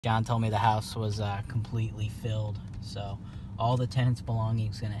John told me the house was completely filled, so all the tenants'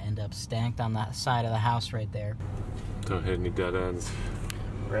 belongings going to end up stacked on that side of the house right there. Don't hit any dead ends.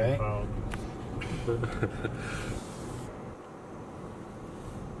 Right? Oh,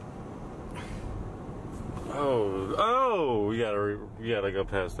 we gotta go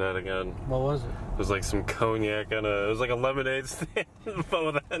past that again. What was it? It was like some cognac on it was like a lemonade stand with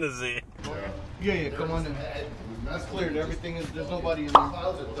a Hennessy. Yeah, come on in. That's cleared. Everything is, there's nobody in there.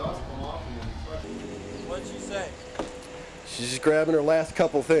 Clouds of dust come off. What'd she say? She's just grabbing her last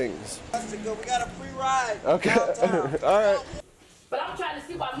couple things. We got a free ride. Okay. All right. But I'm trying to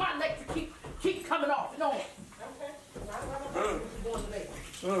see why my legs keep coming off. No. Okay.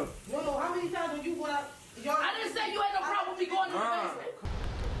 No, how many times have you went out? I didn't say you ain't no problem with me going to the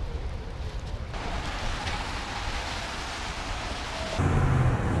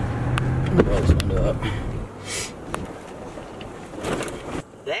basement.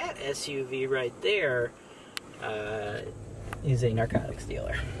 That SUV right there is a narcotics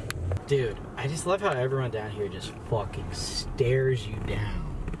dealer. Dude, I just love how everyone down here just fucking stares you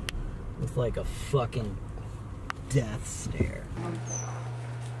down with like a fucking death stare.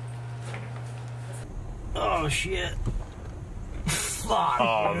 Oh shit. Fuck.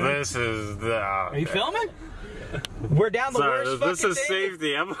 Oh, dude. this is the... Are you filming? We're down the worst fucking this is thing.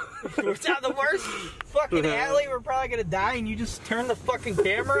 safety. We're down the worst fucking alley. We're probably gonna die and you just turn the fucking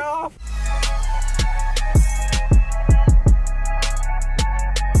camera off?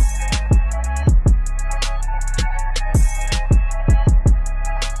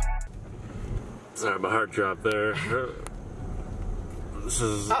 Sorry, my heart dropped there. This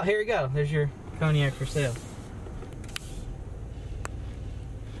is... Oh, here you go. There's your cognac for sale.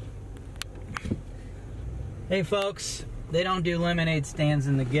 Hey folks, they don't do lemonade stands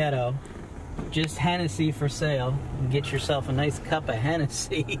in the ghetto. Just Hennessy for sale. And get yourself a nice cup of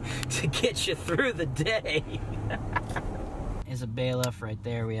Hennessy to get you through the day. There's a bailiff right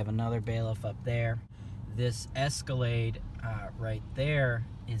there. We have another bailiff up there. This Escalade right there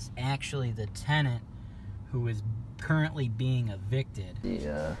is actually the tenant who is currently being evicted.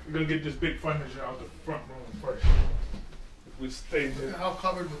 Yeah. We're gonna get this big furniture out the front room first. If we stay there. Look at how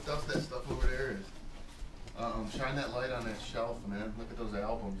covered with dust that stuff over there is. Shine that light on that shelf, man. Look at those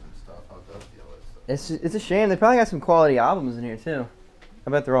albums and stuff. How dusty all that stuff. It's a shame. They probably got some quality albums in here too.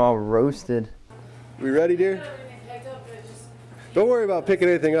 I bet they're all roasted. We ready, dear? Don't worry about picking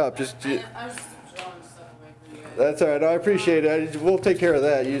anything up. Just. I was just drawing stuff away from you guys. That's all right. No, I appreciate it. We'll take care of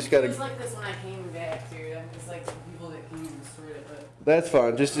that. You just gotta. It was like this when I came back, dude. I'm just like the people that came and destroyed it, but. That's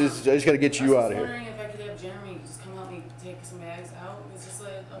fine. I just gotta get you out of I was here. wondering if I could have Jeremy just come help me take some bags out. It's just like.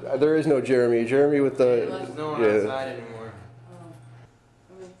 There is no Jeremy. Jeremy with the. There's no one outside anymore. Oh.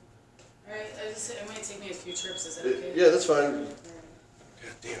 Alright, it might take me a few trips. Is that okay? Yeah, that's fine. God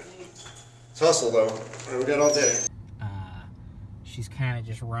damn it. It's hustle though. We got all day. She's kind of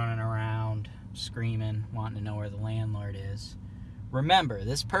just running around, screaming, wanting to know where the landlord is. Remember,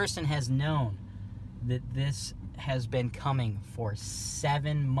 this person has known that this has been coming for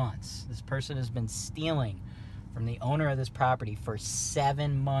 7 months. This person has been stealing from the owner of this property for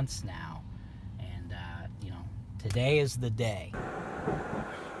 7 months now. And, you know, today is the day.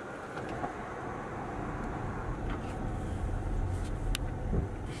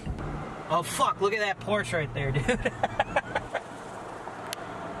 Oh, fuck, look at that porch right there, dude.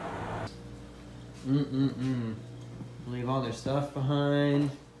 Leave all their stuff behind.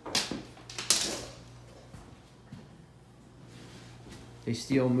 They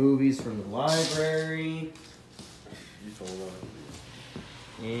steal movies from the library.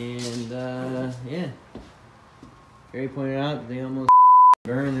 And, yeah. Gary pointed out that they almost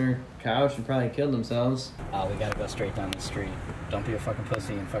burned their couch and probably killed themselves. Oh, we gotta go straight down the street. Don't be a fucking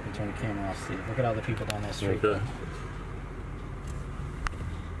pussy and fucking turn the camera off, Steve. Look at all the people down that street. Okay.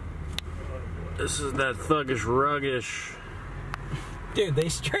 This is that thuggish, ruggish. Dude, they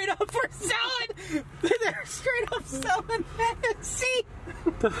straight up were selling! They're straight up selling Hennessy!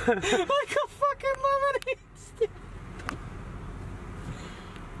 Like a fucking lemonade stand.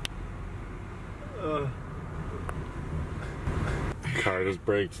 Car just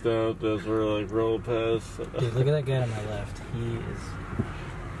breaks down as we're like roll past. Dude, look at that guy on my left. He is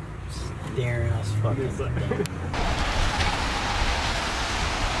staring us fucking down.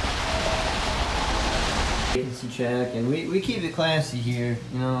 Agency check, and we keep it classy here.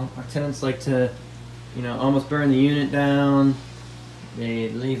 You know, our tenants like to, you know, almost burn the unit down. They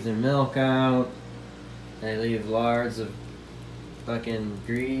leave their milk out. They leave lards of fucking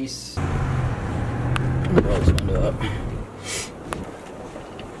grease. Roll this window up.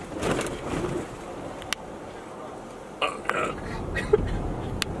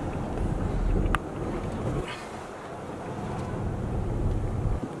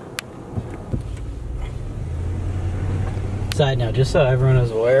 side note, just so everyone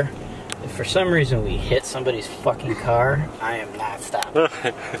is aware, if for some reason we hit somebody's fucking car, I am not stopping.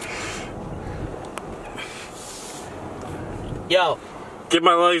 Yo. Get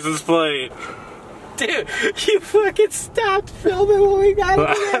my license plate. Dude, you fucking stopped filming when we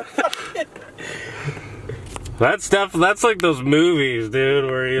got here. That's like those movies, dude,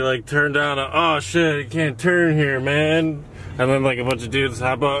 where you like turn down oh shit, you can't turn here, man. And then like a bunch of dudes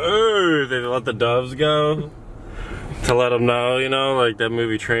hop out, oh, they let the doves go to let them know, you know, like that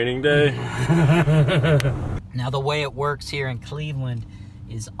movie Training Day. Now the way it works here in Cleveland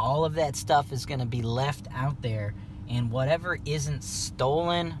is all of that stuff is going to be left out there, and whatever isn't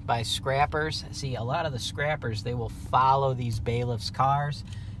stolen by scrappers, see, a lot of the scrappers, they will follow these bailiffs' cars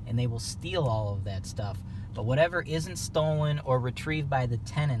and they will steal all of that stuff. But whatever isn't stolen or retrieved by the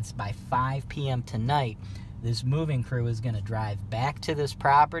tenants by 5 p.m. tonight, this moving crew is going to drive back to this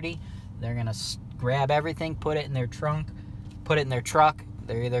property. They're going to grab everything, put it in their trunk, put it in their truck.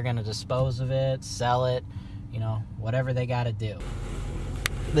 They're either going to dispose of it, sell it, you know, whatever they got to do.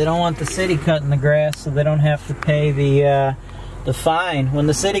 They don't want the city cutting the grass, so they don't have to pay the fine. When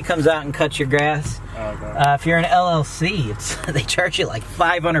the city comes out and cuts your grass, if you're an LLC, they charge you like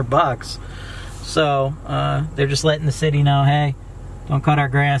 $500. So they're just letting the city know, hey, don't cut our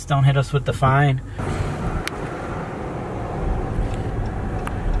grass, don't hit us with the fine.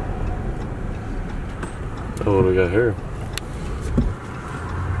 Oh, what do we got here?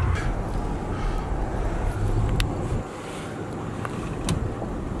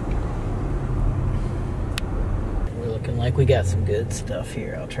 We're looking like we got some good stuff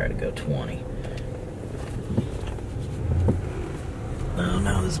here. I'll try to go 20. Oh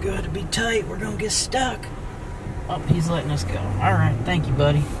no, this is going to be tight. We're going to get stuck. Oh, he's letting us go. Alright, thank you,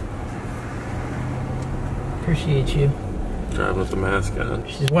 buddy. Appreciate you. Driving with the mask on.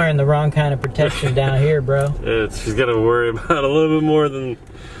 She's wearing the wrong kind of protection down here, bro. She's got to worry about a little bit more than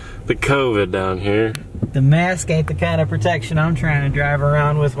the COVID down here. The mask ain't the kind of protection I'm trying to drive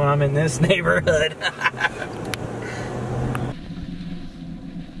around with when I'm in this neighborhood.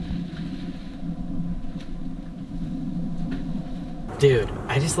 Dude,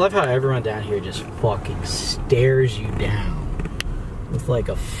 I just love how everyone down here just fucking stares you down with like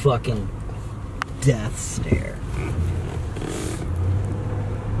a fucking death stare.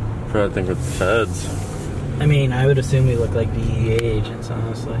 I think it's the feds. I mean, I would assume we look like DEA agents,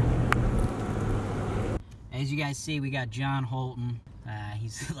 honestly. As you guys see, we got John Holton.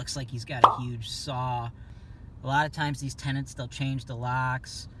 Looks like he's got a huge saw. A lot of times these tenants, they'll change the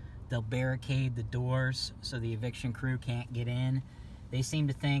locks. They'll barricade the doors so the eviction crew can't get in. They seem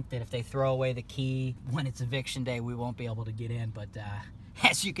to think that if they throw away the key when it's eviction day, we won't be able to get in. But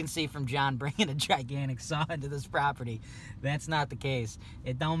as you can see from John bringing a gigantic saw into this property, that's not the case.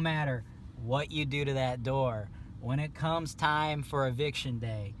 It don't matter what you do to that door. When it comes time for eviction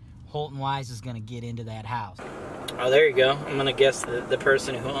day, HoltonWise is going to get into that house. Oh, there you go. I'm going to guess the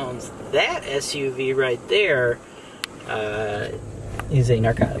person who owns that SUV right there is a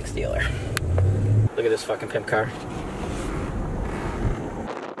narcotics dealer. Look at this fucking pimp car.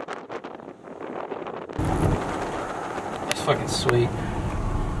 That's fucking sweet.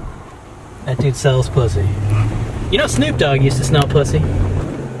 That dude sells pussy. You know Snoop Dogg used to smell pussy.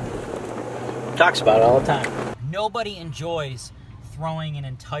 Talks about it all the time. Nobody enjoys throwing an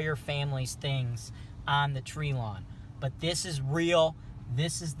entire family's things on the tree lawn. But this is real.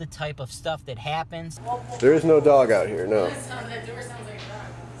 This is the type of stuff that happens. There is no dog out here, no. That door sounds like a dog.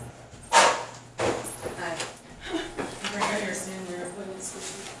 Hi.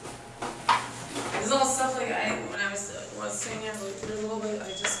 This is all stuff like when I was saying here for a little bit, I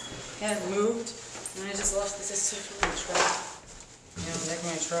just had moved and I just left this stuff in the truck. You know, back in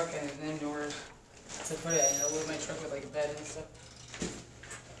my truck, I had an indoor to put it. I load my truck with like a bed and stuff.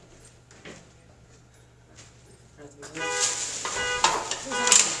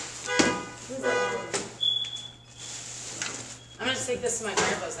 I'm gonna take this to my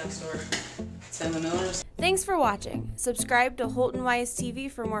grandpa's next door. Sam the Millers. Thanks for watching. Subscribe to HoltonWise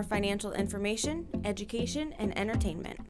TV for more financial information, education, and entertainment.